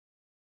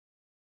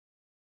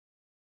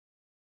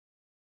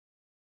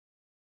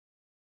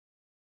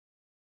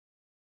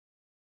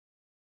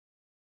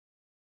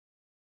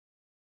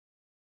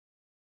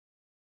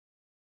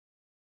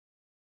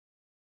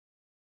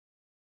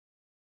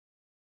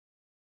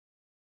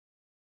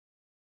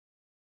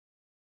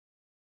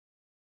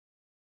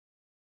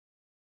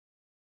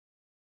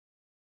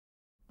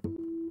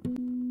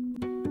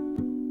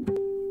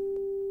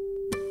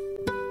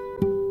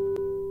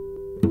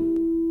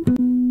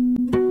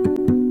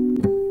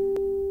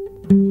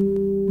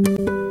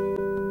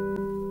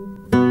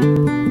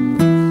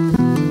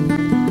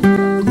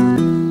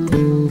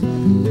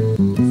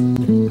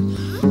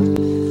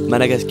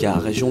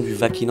Madagascar, région du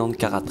Vakinan de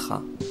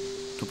Karatra,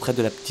 tout près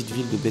de la petite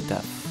ville de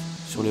Betafo,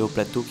 sur les Hauts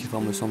Plateaux qui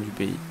forment le centre du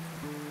pays.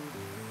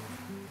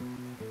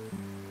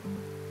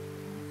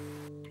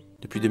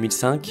 Depuis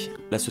 2005,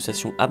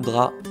 l'association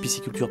APDRA,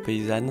 Pisciculture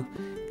Paysanne,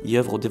 y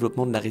œuvre au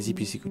développement de la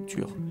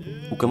rizipisciculture,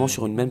 ou comment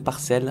sur une même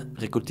parcelle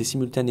récolter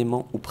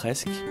simultanément ou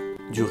presque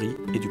du riz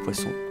et du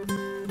poisson.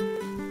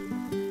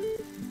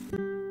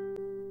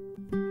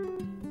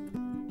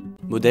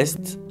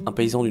 Modeste, un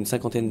paysan d'une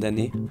cinquantaine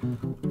d'années,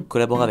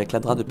 collabore avec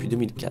l'APDRA depuis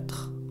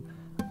 2004.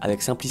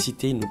 Avec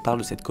simplicité, il nous parle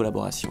de cette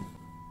collaboration.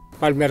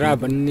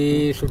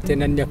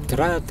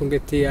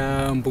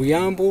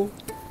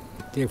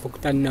 Dia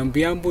fokontany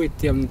Ambiambo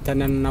ety amin'ny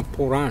tanàna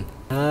Naporana.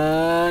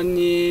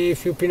 Ny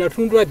fiompiana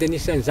trondro dia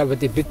anisan'ny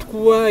zava-dehibe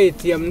tokoa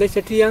ety aminay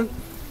satria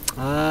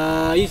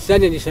izy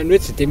zany anisan'ny hoe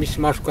tsy dia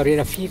misy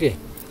maso-karena firy.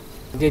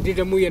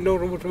 Indrindra moa ianao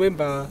raha ohatra hoe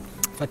mba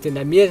fa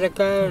tena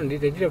miezaka,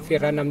 indrindra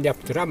fiarahana amin'ny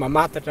APDRA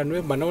mamantatra ny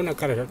hoe manao na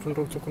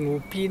karazan-trondro tokony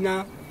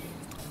hompiana.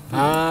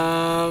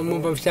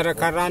 Momba ny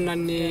fikarakarana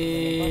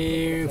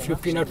ny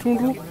fiompiana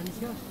trondro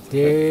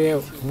dia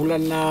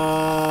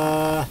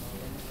volana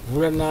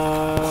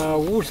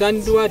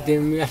zany aloha dia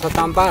miasa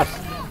tambara.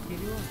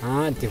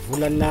 Dia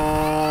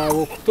volana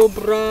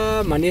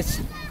oktobra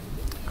manetsy.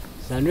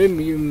 Zany hoe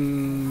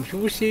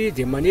miosy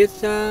dia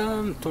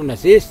manetsa, mitona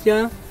zesy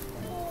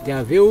dia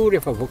avy eo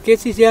rehefa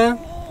voaketsy izy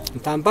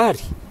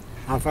mitambary.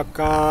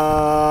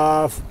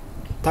 Afaka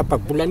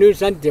tapa-bolana eo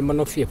zany dia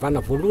manao fihavana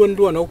voalohany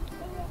aloha anao.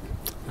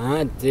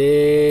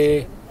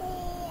 Dia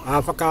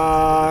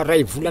afaka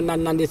ray volana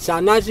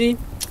nanetsana azy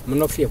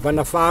manao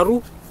fihavana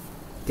faharoa.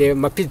 Dia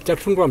mampiditra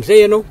trondro amin'izay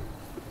ianao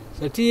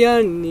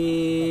satria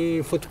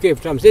ny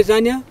foto-kevitra amin'izay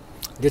zany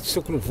dia tsy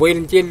tokony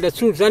voaelin-kely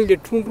intsony zany le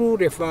trondro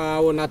rehefa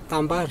ao anaty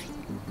tambary.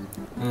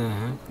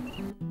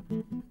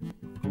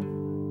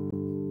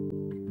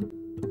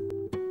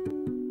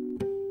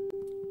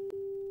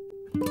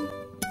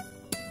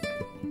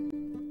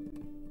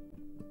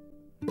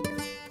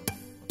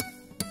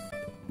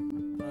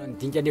 Ny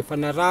dingany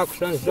fanarahako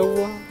zany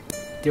zao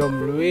teo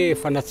amin'ilay hoe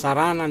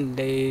fanatsarana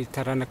n'ilay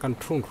taranaka ny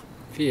trondro.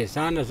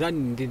 Fiezana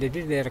zany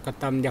indrindra eraka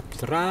tamin'ny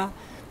APDRA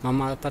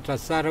mamantatra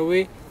tsara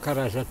hoe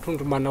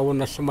karazan-trondro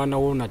manahoana sy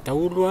manahoana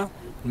daholo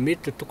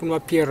mety tokony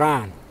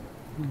ampiarahana.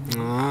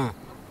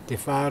 Dia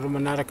faharoa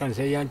manaraka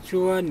an'izay ihany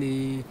koa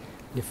ny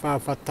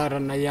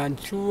fahafantarana ihany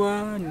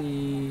koa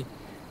ny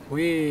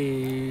hoe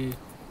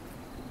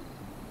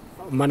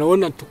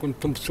manahoana tokony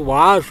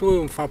tombontsoa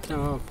azo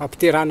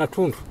fampiterahana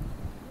trondro.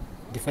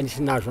 Dia fa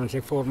nisy nahazo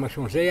an'izay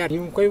formation zay ary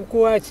io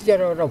koa tsika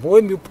raha vao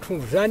hoe miompy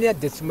trondro zany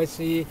dia tsy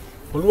maintsy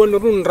voalohany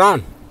roa ny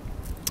rano,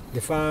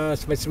 dia fa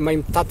tsy maintsy mahay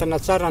mitatana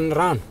tsara ny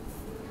rano.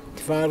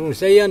 Dia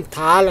faharoan'izay ny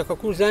tahalaka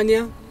koa zany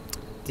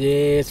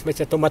dia tsy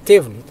maintsy atao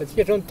matevina.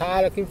 Hitantsika zao ny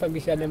tahalaka iny fa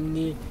misy any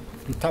amin'ny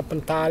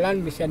tapin'ny tahala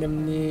any misy any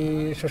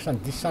amin'ny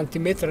 70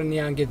 cm ny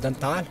angedan'ny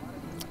tahala.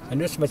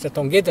 Zany hoe tsy maintsy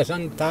atao ngeda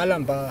zany ny tahala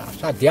mba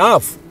sady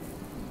avo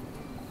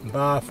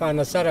mba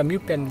ahafahana tsara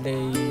miompy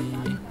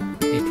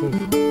an'ilay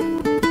trondro.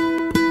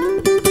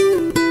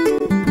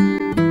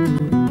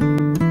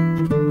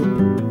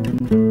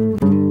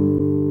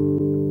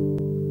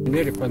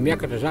 Rehefa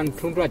miakatra zany ny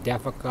trondro dia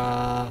afaka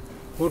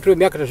ohatra hoe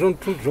miakatra zao ny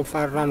trondro zao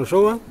farirano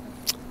zao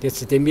dia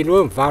tsy dia mila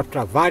hoe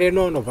mivarotra vary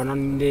ianao anaovana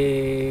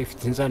an'ilay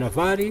fidinjana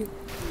vary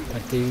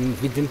dia ny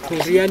vidin'ny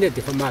trondro ihany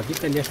dia efa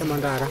mahavita ny asa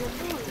mandraraha.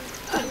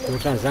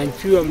 Ohatran'izany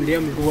koa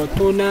amin'ny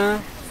lohataona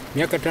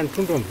miakatra ny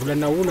trondro amin'ny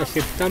volana Aogna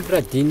Septambra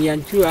dia iny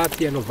ihany koa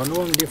ampy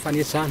anaovanao amin'ilay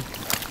fanetsana.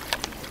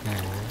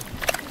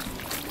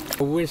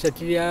 Hoy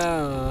satria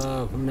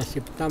volana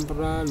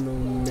Septambra no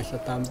miasa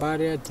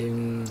tambary dia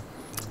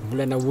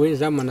volana hoe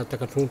zany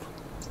manataka trondro.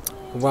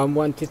 Ho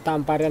an'ity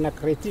tambary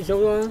anankiray ity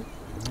zao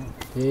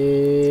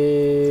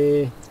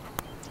dia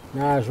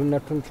nahazona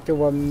trondro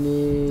teo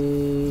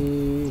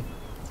amin'ny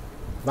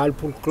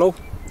 80 kilao.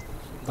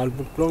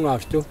 80 kilao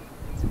nahazo teo.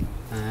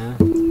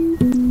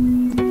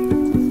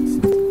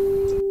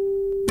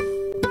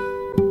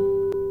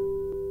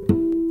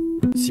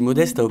 Si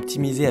Modeste a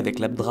optimisé avec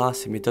l'APDRA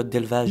ses méthodes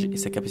d'élevage et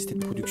sa capacité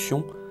de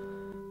production,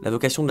 la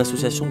vocation de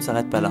l'association ne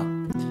s'arrête pas là.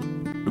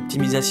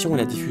 L'optimisation et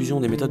la diffusion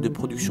des méthodes de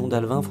production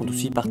d'alevins font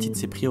aussi partie de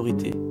ses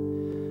priorités.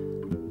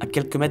 À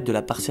quelques mètres de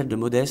la parcelle de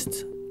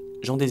Modeste,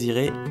 Jean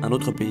Désiré, un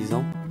autre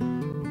paysan,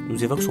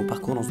 nous évoque son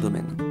parcours dans ce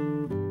domaine.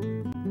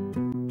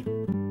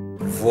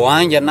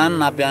 Voangana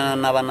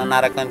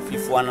nanaraka ny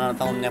fifohanana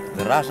tao amin'ny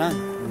APDRA zany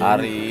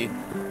ary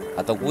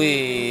ataoko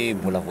hoe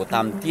mbola vao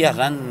tamin'ity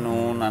zany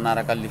no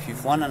nanaraka le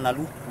fifohanana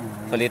aloha.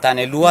 Fa le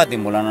tany aloha dia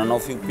mbola nanao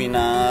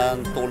fiompiana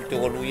tolo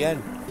teo aloha ihany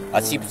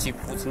atsipotsipo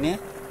fotsiny.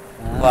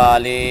 Fa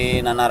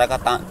le nanaraka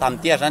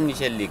tamin'ity zany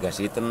nisy le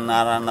gazety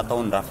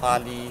nataony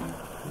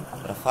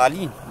Rafaly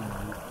iny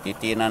dia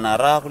tena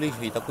narahako le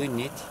izy hitako hoe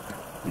nety.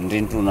 Ny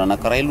renitronona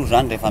anankiray aloha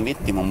zany rehefa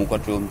mety dia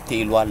mamokatra eo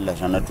amin'ny 3 alina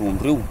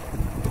zanatr'omby reo.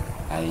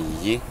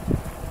 Aie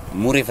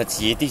moa rehefa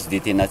tsy hety izy dia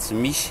tena tsy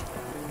misy.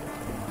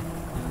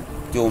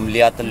 Teo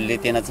amin'ile atin'le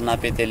tena tsy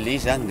napety le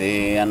izy zany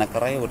dia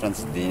anankiray ohatran'ny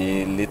tsy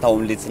dia le tao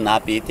amin'le tsy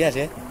napety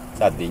azy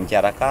sady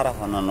nikarakara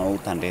fa nanao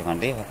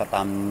tandrevandrevaka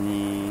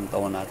tamin'ny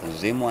tao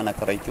anatin'izay moa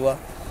anankiray koa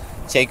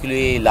tsy haiko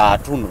hoe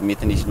lahatrondro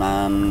mety nisy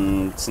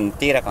tsy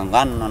niteraka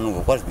angano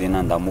nanovako azy dia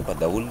nandamoka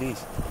daholo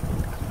izy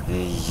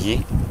dia ie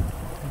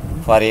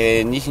fa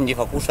re nisy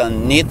nefa kosa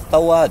nety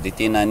tao a dia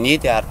tena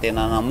nety ary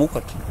tena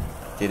namokatra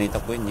tena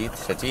hitako hoe nety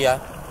satria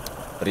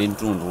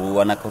rentrondro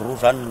anankiroa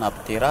zany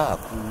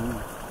nampiterahako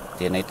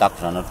dia nahitako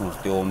zanatrondro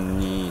teo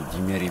amin'ny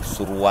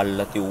 5,4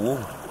 alina teo eo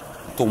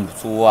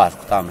tombotsoa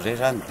azoko tamin'izay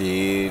zany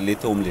dia le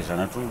teo amin'ilay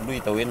zanatrondro loha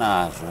hita hoe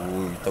nahazo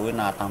hita hoe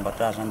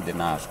nahatambatra azy zany dia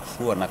nahazoko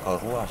soa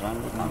anankiroa zany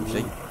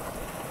tamin'izay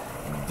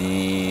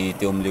dia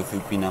teo amin'ilay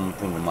fiompiana amin'ny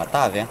trondro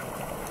matavy a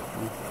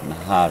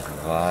nahazo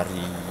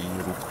vary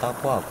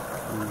roapitapo ako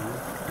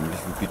amin'ilay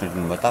fiompiana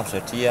trondro matavy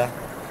satria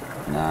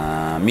na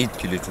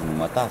midiko ilay trondro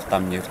matavy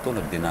tamin'ny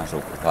herintaona dia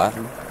nahazoako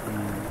vary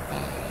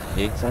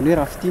zany hoe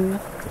rafitinina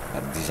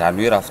dia zany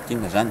hoe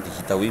rafitinina zany dia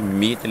hita hoe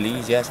mety le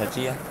izy a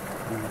satria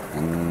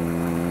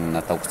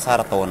nataoko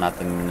tsara tao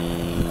anatin'ny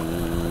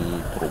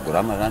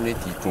programma zany hoe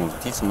ty trondro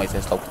ty tsy maintsy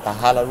ataoko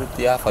tahala aloha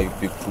ty a fa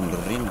iopeko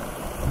trondro riny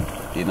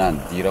dia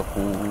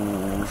nanidirako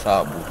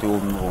sahabo teo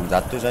amin'ny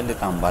 200 teo zany le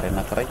tambary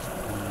anankiray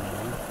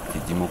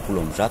dia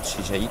 50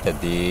 sisa hita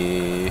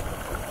dia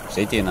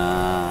zay tena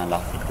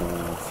lafiko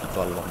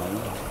 7 alina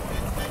magnira.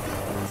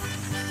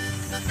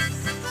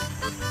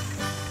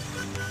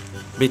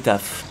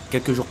 Betafo,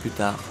 quelques jours plus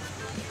tard.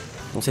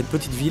 Dans cette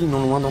petite ville non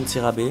loin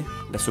d'Antsirabe,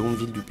 la seconde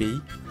ville du pays,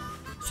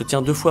 se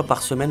tient 2 fois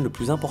par semaine le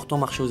plus important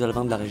marché aux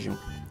alevins de la région,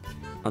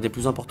 un des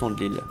plus importants de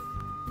l'île.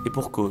 Et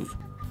pour cause.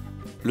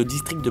 Le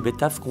district de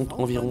Betafo compte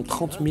environ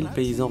 30 000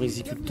 paysans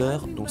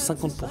riziculteurs, dont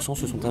 50%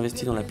 se sont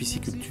investis dans la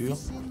pisciculture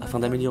afin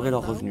d'améliorer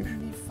leurs revenus.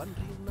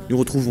 Nous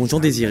retrouvons Jean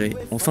Désiré,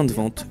 en fin de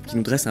vente, qui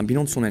nous dresse un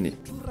bilan de son année.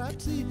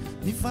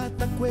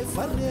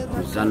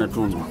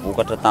 Zanatrondro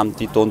vokatra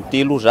tamin'ity taona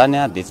telo zany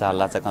a dia tsy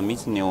latsaka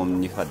mihitsy ny eo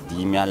amin'ny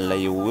 5 alina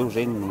eo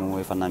zay no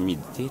efa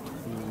namidy teto.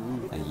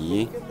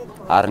 Ie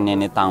ary ny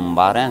any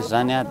tambary any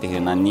zany a dia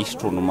nanisy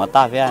trondro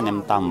matavy any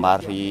amin'ny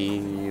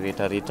tambary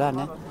rehetrarehetra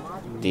any a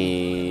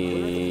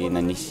dia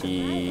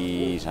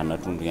nanisy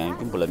zanatrondro ihany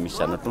koa mbola misy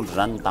zanatrondro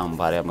zany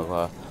tambary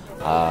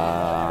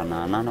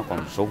nananako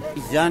amin'izao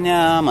izy zany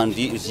a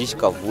mandia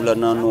jusqu'à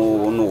volana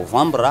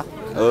novembre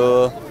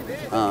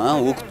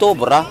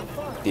octobre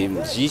dia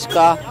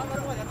jusqu'à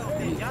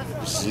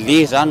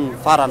juillet zany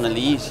farana le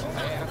izy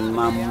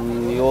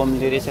eo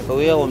amin'le resaka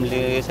hoe eo amin'le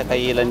resaka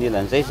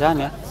elanelan'izay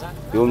zany a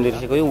eo amin'le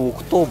resaka hoe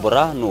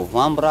octobre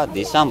novembre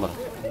décembre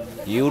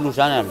io aloha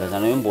zany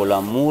arizazana hoe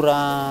mbola mora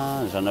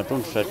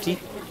zanatrondro satria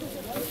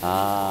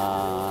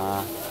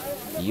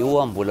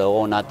io mbola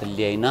ao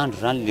anatin'le ainandro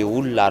zany le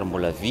olona ary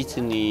mbola vitsy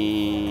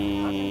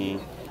ny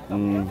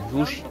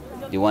mihosy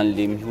dia ho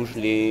an'le mihosy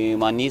le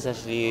manitsa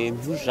sy le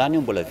mihosy zany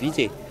io mbola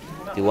vitsy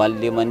dia ho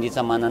an'le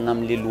manitsa manana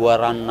amin'le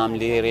loharanona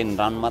amin'le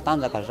renirano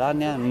matanjaka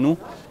zany a no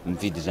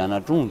mividy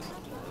zanatrondro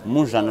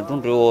moa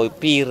zanatrondro eo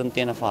piriny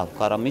tena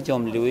fahavokara mihitsy eo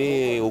amin'le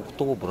hoe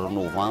octobre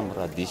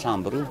novembre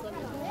décembre io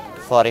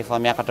fa rehefa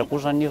miakatra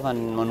kosa nefa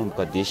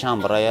manomboka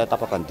décembre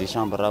tapaka ny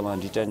décembre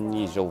mandritra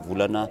ny zao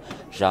volana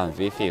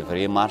janvier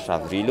février mars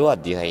avril eo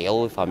dia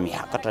eo efa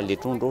miakatra le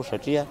trondro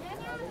satria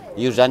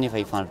io zany efa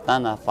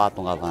ifandritana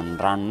fahatongavan'ny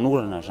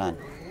ranon'orana zany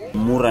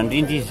mora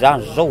indrindra izy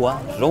zany zao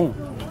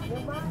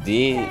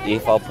dia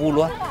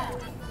 700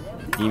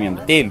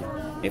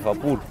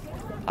 5,3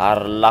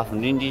 ary lafo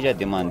indrindra izy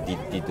dia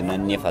manodidididina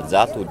ny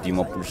 700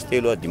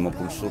 503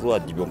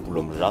 502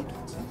 500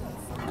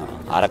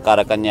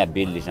 arakaraka ny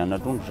abel'le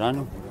zanatrondro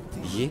zany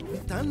ie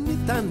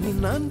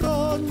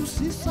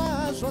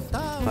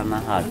fa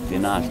nahazo dia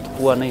nahazo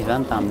tokoa anay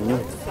zany tamin'io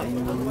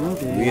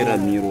mira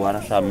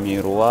miroir samy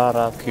miroir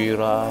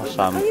cura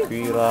samy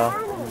cura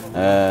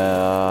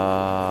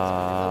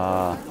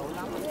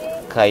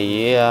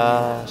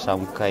cahier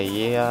samy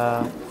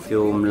cahier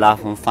teo amin'ny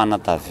lafin'ny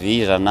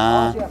fanatavizana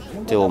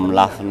teo amin'ny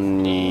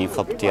lafin'ny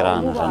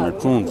fampiterahana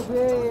zanatrondro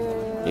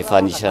efa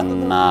anisany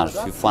nahazo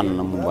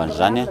fifoanana momba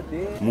an'izany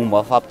momba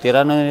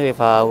fampiterahana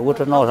rehefa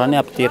ohatra anao zany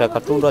ampiteraka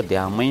trondro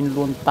dia amainy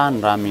lohany tany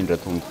raha mindra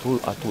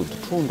atody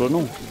trondro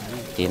anao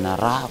dia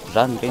narahako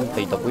zany reny fa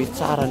hitako hoe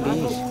tsara le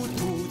izy.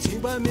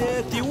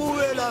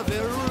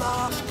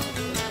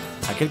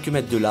 À quelques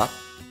mètres de là,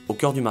 au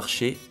cœur du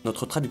marché,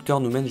 notre traducteur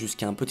nous mène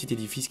jusqu'à un petit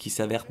édifice qui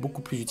s'avère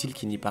beaucoup plus utile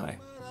qu'il n'y paraît.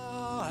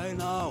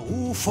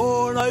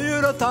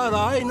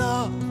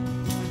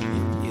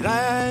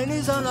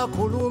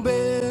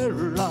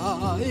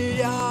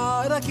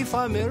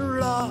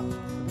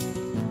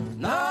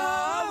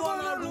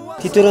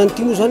 Ty toerana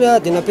moa zany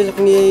dia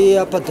napetraky ny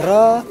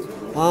APDRA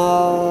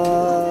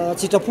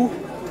Tsitrapo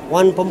ho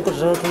an'ny mpamokatra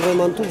zanatrondro ray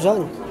manontolo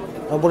zany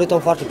raha mbola eto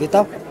amin'ny faritra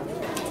Betafo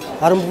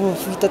ary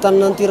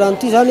fitantanana ny ty rano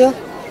ty zany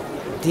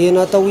dia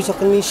natao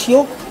isaky ny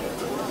sion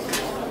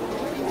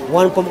ho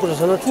an'ny mpamokatra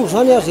zanatrondro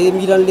zany zay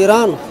mila an'le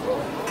rano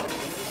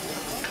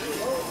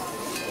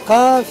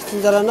ka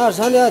fitinjarana azy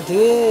zany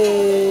dia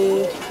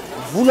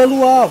vola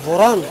aloha vao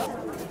rano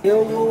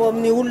eo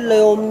amin'ny olona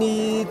eo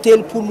amin'ny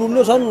 300 olona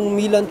eo zany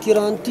mila an'ty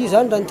rano ty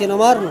zany raha ny tena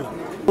marina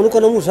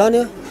manokana moa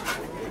zany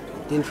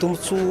dia ny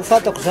tombontsoa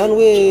fantako zany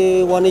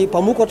hoe ho an'ny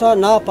mpamokatra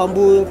na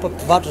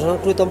mpivarotra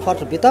zanatr'ondro eto amin'ny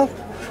faritra Betafo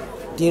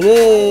dia ny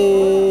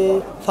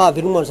hoe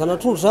fahavelomany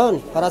zanatr'ondro zany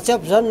fa raha tsy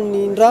ampy zany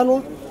ny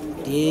rano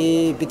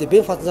dia be dia be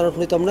ny fatin'ny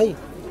zanatr'ondro eto aminay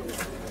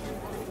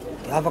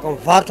dia afaka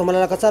mivarotra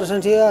malalaka tsara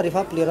satria rehefa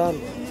ampy le rano.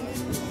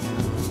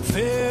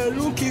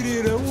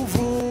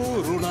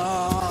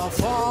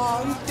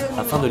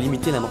 Afin de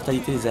limiter la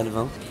mortalité des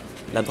alevins,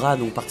 l'APDRA a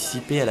donc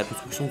participé à la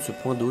construction de ce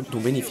point d'eau dont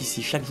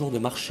bénéficient chaque jour de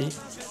marché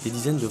des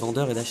dizaines de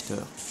vendeurs et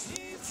d'acheteurs.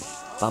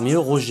 Parmi eux,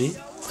 Roger,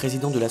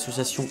 président de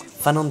l'association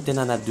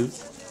Fanantenana 2,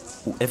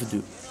 ou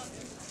F2.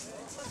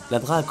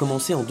 L'APDRA a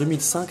commencé en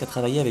 2005 à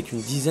travailler avec une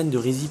dizaine de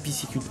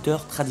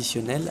rizipisciculteurs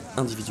traditionnels,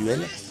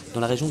 individuels, dans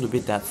la région de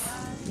Betafo.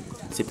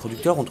 Ces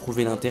producteurs ont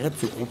trouvé l'intérêt de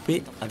se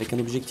grouper avec un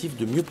objectif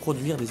de mieux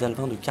produire des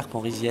alevins de carpe en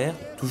rizière,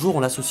 toujours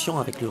en l'associant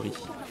avec le riz.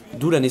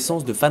 D'où la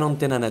naissance de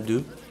Fanantenana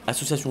 2,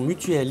 association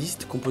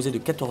mutualiste composée de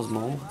 14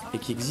 membres et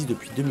qui existe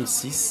depuis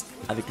 2006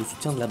 avec le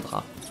soutien de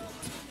l'APDRA.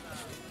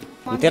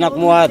 Ny tenako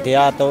moa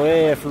dia atao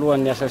hoe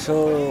filohan'ny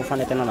association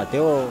fanantenana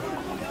teo.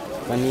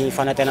 Fa ny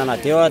fanantenana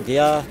teo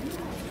dia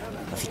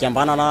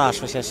fikambanana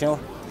association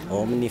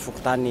ao amin'ny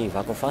fokontany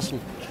Vakofasiny.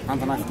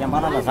 Antona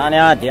fikambanana zany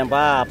dia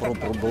mba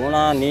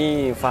hampiroboroboana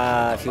ny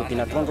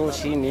fiompiana trondro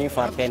sy ny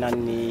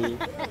faripainan'ny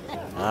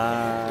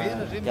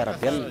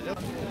mpiarabelona.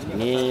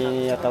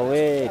 Ny atao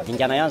hoe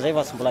dingana ihany zay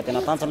fa tsy mbola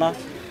tena tanjona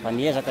fa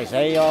niezaka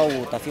izay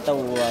ho tafita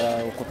ho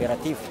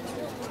coopérative.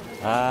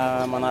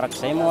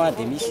 Manarak'izay moa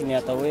dia misy ny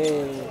atao hoe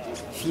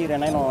firy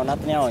anay no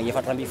anatiny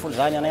 400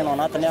 zany anay no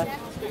anatiny.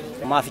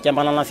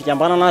 Fikambanana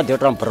dia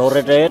ohatran'ny birao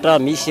rehetrarehetra,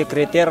 misy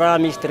secrétaire,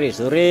 misy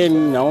trésorier,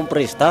 ao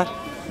président.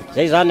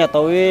 Zay zany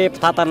atao hoe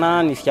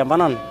mpitatana ny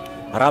fikambanana.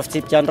 Raha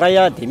fitsipika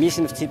andray dia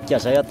misy ny fitsipika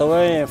zay atao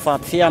hoe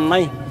mifampifehy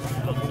aminay.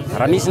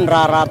 Raha misy ny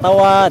raha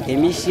atao dia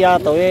misy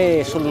atao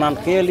hoe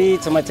solonandro kely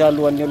tsy maintsy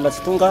alohan'ny olona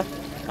tsy tonga.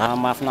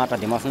 Mahafinaritra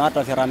dia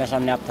mahafinaritra fiaraha-miasa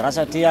amin'ny APDRA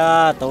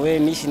satria atao hoe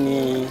misy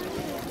ny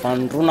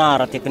fanondrona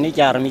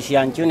ara-teknika ary misy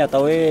ihany koa ny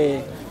atao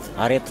hoe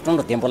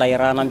areti-trondro dia mbola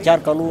iarahana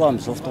mikaroka aloha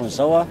amin'izao fotoana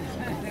izao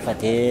fa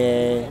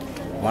dia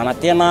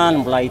manantena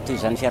mbola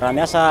hitohizan'ny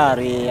fiaraha-miasa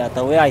ary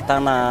atao hoe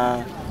ahitana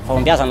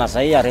fahombiazana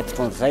zay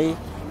areti-trondro zay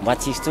mba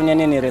tsy hisy tsony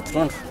any ny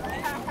areti-trondro.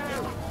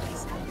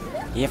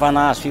 Efa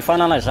nahazo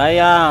fifanana zay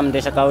amin'ny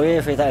resaka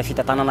hoe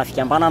fitantanana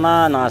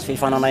fikambanana, nahazo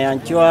fifanana ihany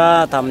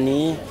koa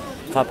tamin'ny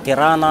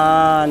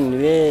fampiterahana ny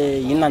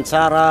hoe inona ny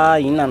tsara,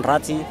 inona ny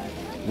ratsy.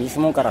 Misy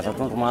moa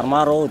karazan-trondro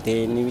maromaro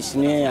dia misy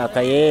ny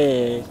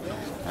akaye,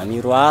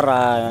 miroir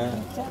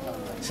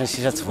sy ny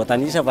sisa tsy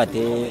voatanisa fa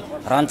dia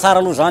raha ny tsara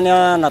aloha zany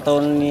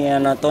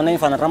nataonay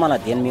fanandramana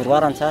dia ny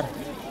miroir ny tsara.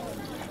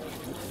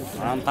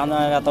 Tany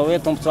atao hoe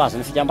tombontsoa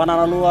azon'ny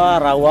fikambanana aloha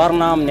raha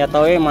oharina amin'ny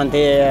atao hoe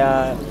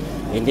mandeha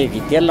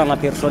individuel na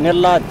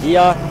personnel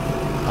dia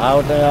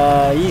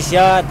izy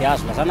dia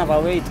azo lazana fa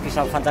hoe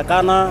itokisany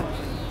fanjakana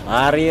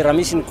ary raha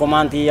misy ny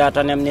komandy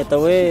hatrany amin'ny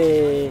atao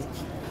hoe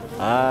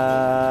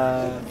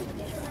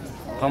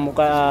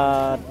mpamoka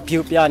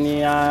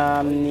piompiany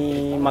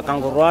amin'ny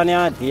makangoroany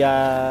dia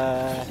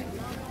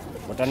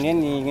ohatran'ny hoe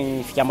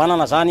ny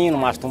fikambanana zany no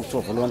mahazo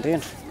tombontsoa voalohany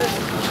indrindra.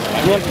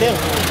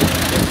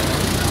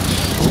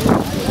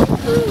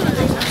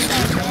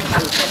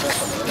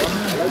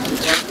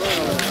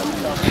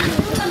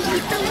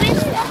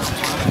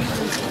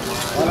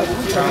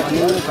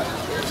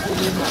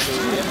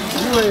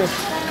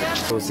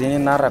 Zay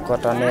narako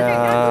hatrany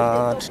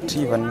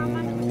tritrivany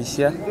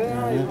misy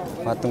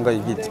mahatonga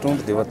hividy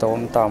trondro dia atao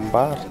amin'ny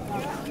tanimbary.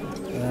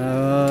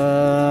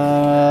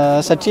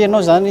 Satria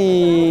ianao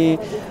zany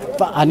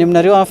any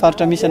aminareo amin'ny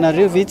faritra misy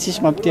anareo ve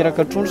tsisy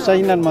mampiteraka trondro sa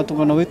inona no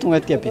mahatonga anao hoe tonga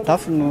aty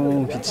Betafo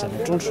no mividy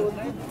zany trondro?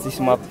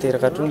 Tsisy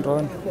mampiteraka trondro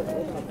any.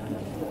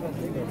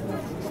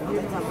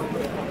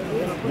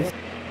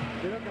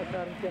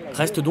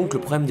 Reste donc le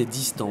problème des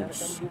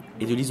distances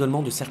et de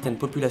l'isolement de certaines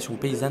populations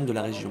paysannes de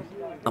la région.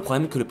 Un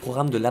problème que le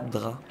programme de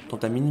l'APDRA tend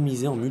à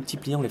minimiser en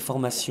multipliant les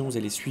formations et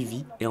les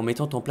suivis et en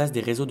mettant en place des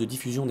réseaux de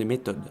diffusion des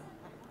méthodes,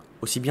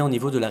 aussi bien au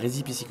niveau de la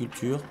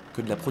rizipisciculture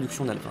que de la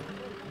production d'alevins.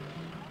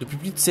 Depuis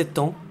plus de 7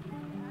 ans,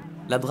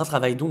 l'APDRA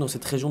travaille donc dans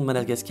cette région de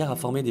Madagascar à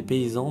former des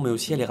paysans mais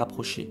aussi à les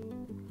rapprocher.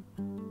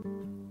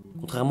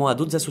 Contrairement à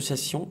d'autres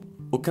associations,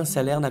 aucun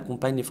salaire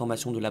n'accompagne les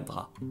formations de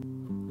l'APDRA.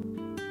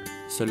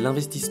 Seul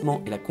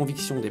l'investissement et la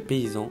conviction des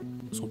paysans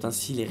sont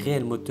ainsi les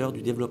réels moteurs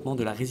du développement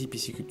de la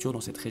rizipisciculture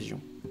dans cette région.